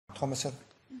Thommessen.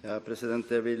 Ja, president,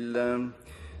 jeg vil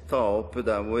ta opp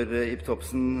der hvor Ib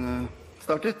Thomsen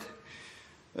startet.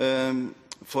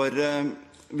 For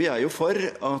vi jo for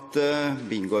at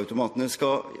bingoautomatene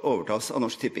skal overtas av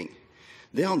Norsk Tipping.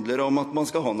 Det handler om at man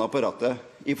skal hånda på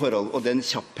rattet i forhold, og den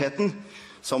kjappheten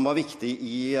som var viktig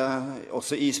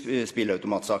også i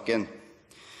spillautomatsaken.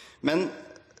 Men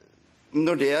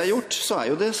når det gjort, så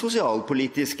jo det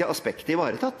sosialpolitiske aspektet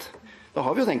ivaretatt. Da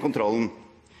har vi jo den kontrollen.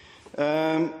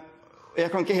 Jeg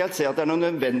kan ikke helt se at det noen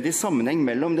nødvendig sammenheng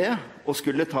mellom det og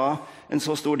skulle ta en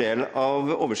så stor del av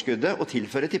overskuddet og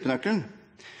tilføre tippenøkkelen.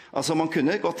 Altså man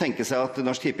kunne godt tenke seg at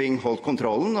Norsk Tipping holdt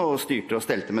kontrollen og styrte og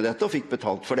stelte med dette og fikk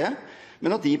betalt for det,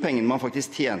 men at de pengene man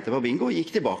faktisk tjente på bingo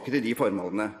gikk tilbake til de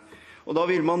formålene. Og da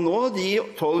vil man nå de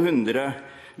 1200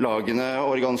 lagene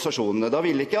og organisasjonene. Da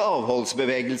vil ikke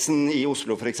avholdsbevegelsen i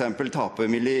Oslo for eksempel tape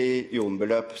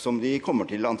millionbeløp, som de kommer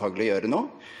til antagelig å gjøre nå.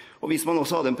 Og hvis man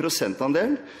også hadde en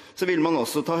prosentandel, så vil man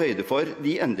også ta høyde for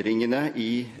de endringene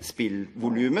i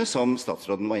spillvolumet som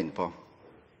statsråden var inne på.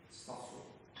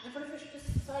 For det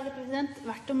første så det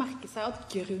verdt å merke seg at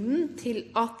grunnen til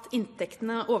at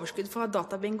inntektene overskudd fra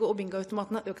databingo og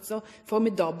bingoautomatene har økt så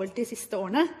formidabelt de siste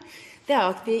årene, det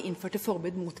at vi innførte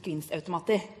forbud mot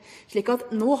gevinstautomater. Slik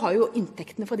at nå har jo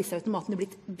inntektene fra disse automatene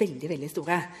blitt veldig, veldig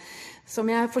store. Som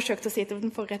jeg forsøkte å si til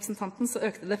den forrige representanten, så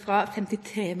økte det fra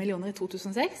 53 millioner i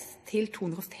 2006 til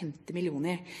 250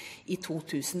 millioner i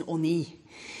 2009.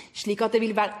 Slik at det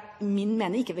vil min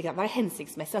mening ikke være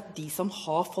hensiktsmessig at de som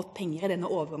har fått penger i denne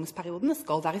overgangsperioden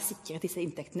skal være sikret disse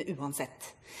inntektene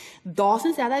uansett. Da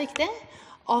synes jeg det viktig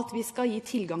at vi skal gi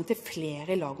tilgang til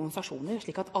flere lag og organisasjoner,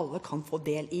 slik at alle kan få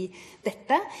del i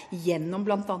dette, gjennom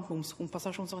blant annet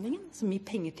momskompensasjonsordningen, som gir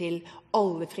penger til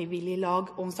alle frivillige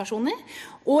lag og organisasjoner,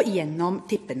 og gjennom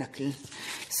tippenøkkelen.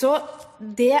 Så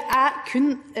det kun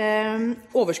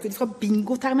overskudd fra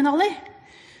bingoterminaler,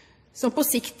 som på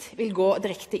sikt vil gå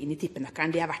direkte inn i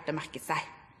tippenøkkelen. Det verdt å merke seg.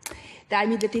 Det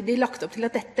imidlertid lagt opp til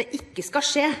at dette ikke skal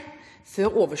skje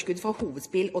før overskudd fra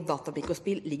hovedspill og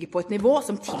databingospill ligger på et nivå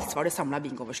som tilsvarer det samlede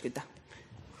bingooverskuddet.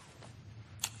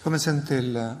 Thommessen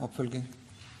til oppfølging.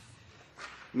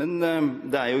 Men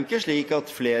det jo ikke slik at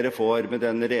flere får med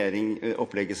den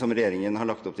opplegget som regjeringen har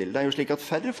lagt opp til. Det jo slik at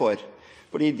færre får.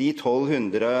 Fordi de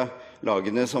 1200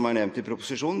 lagene som nevnt i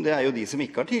proposisjonen, det jo de som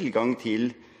ikke har tilgang til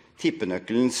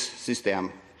tippenøkkelens system.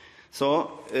 Så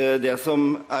det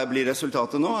som blir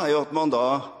resultatet nå, jo at man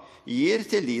da gir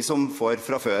til de som får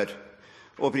fra før.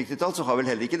 Og oppriktig talt så har vel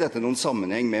heller ikke dette noen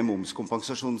sammenheng med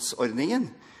momskompensasjonsordningen.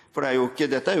 For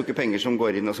dette jo ikke penger som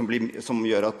går inn og som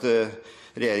gjør at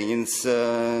regjeringens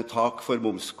tak for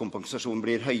momskompensasjon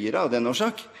blir høyere av den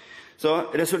årsak. Så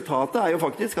resultatet jo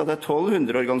faktisk at det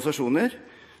 1200 organisasjoner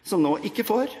som nå ikke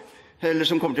får, eller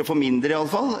som kommer til å få mindre i alle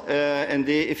fall, enn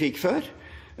de fikk før.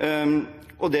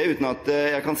 Og det uten at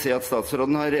jeg kan se at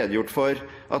statsråden har redegjort for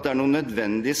at det noen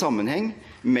nødvendig sammenheng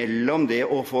mellom det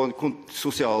å få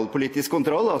sosialpolitisk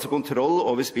kontroll, altså kontroll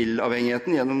over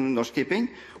spillavhengigheten gjennom Norsk Tipping,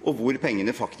 og hvor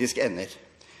pengene faktisk ender.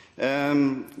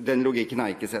 Den logikken har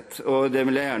jeg ikke sett, og det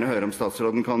vil jeg gjerne høre om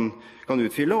statsråden kan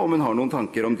utfylle, om hun har noen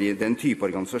tanker om den type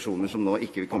organisasjoner som nå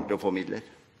ikke kommer til å få midler.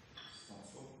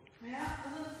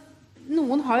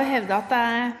 Noen har jo hevdet at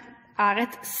det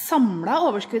et samlet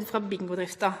overskudd fra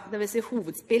bingodrifta, det vil si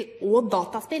hovedspill og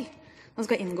dataspill, som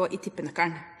skal inngå i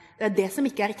tippenøkkelen. Det det som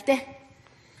ikke riktig.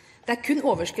 Det kun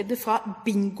overskuddet fra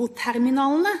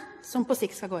bingoterminalene som på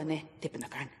sikt skal gå inn i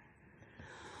tippenøkkelen.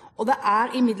 Og det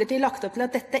imidlertid lagt opp til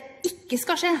at dette ikke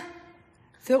skal skje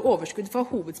før overskudd fra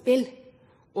hovedspill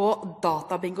og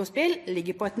databingospill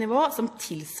ligger på et nivå som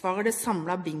tilsvarer det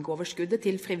samlede bingooverskuddet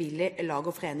til frivillige lag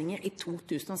og foreninger i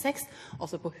 2006,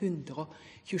 altså på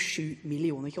 127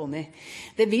 millioner kroner.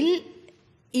 Det vil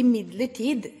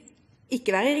imidlertid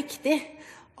ikke være riktig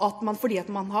at man, fordi at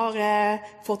man har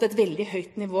fått et veldig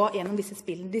høyt nivå gjennom disse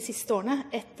spillene de siste årene,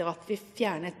 etter at vi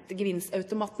fjernet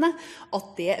gevinstautomatene,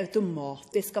 at det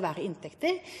automatisk skal være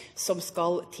inntekter som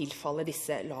skal tilfalle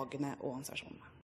disse lagene og organisasjonene.